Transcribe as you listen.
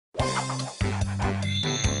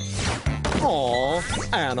Aw,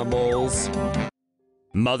 animals.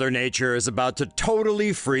 Mother Nature is about to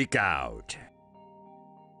totally freak out.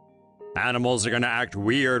 Animals are going to act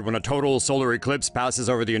weird when a total solar eclipse passes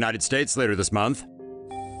over the United States later this month.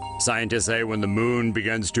 Scientists say when the moon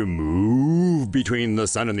begins to move between the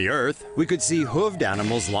sun and the earth, we could see hoofed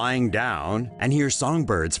animals lying down and hear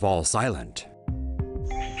songbirds fall silent.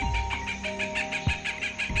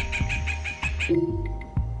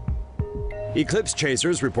 Eclipse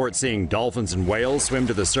chasers report seeing dolphins and whales swim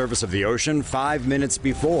to the surface of the ocean 5 minutes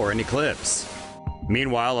before an eclipse.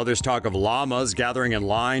 Meanwhile, others talk of llamas gathering in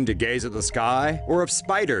line to gaze at the sky, or of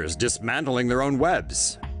spiders dismantling their own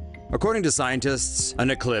webs. According to scientists,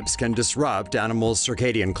 an eclipse can disrupt animals'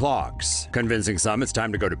 circadian clocks, convincing some it's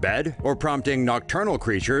time to go to bed, or prompting nocturnal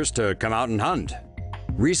creatures to come out and hunt.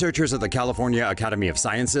 Researchers at the California Academy of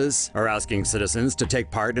Sciences are asking citizens to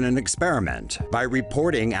take part in an experiment by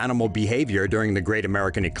reporting animal behavior during the Great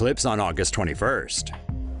American Eclipse on August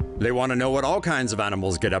 21st. They want to know what all kinds of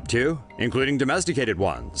animals get up to, including domesticated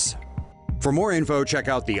ones. For more info, check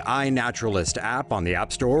out the iNaturalist app on the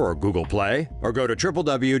App Store or Google Play, or go to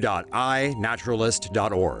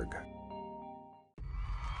www.inaturalist.org.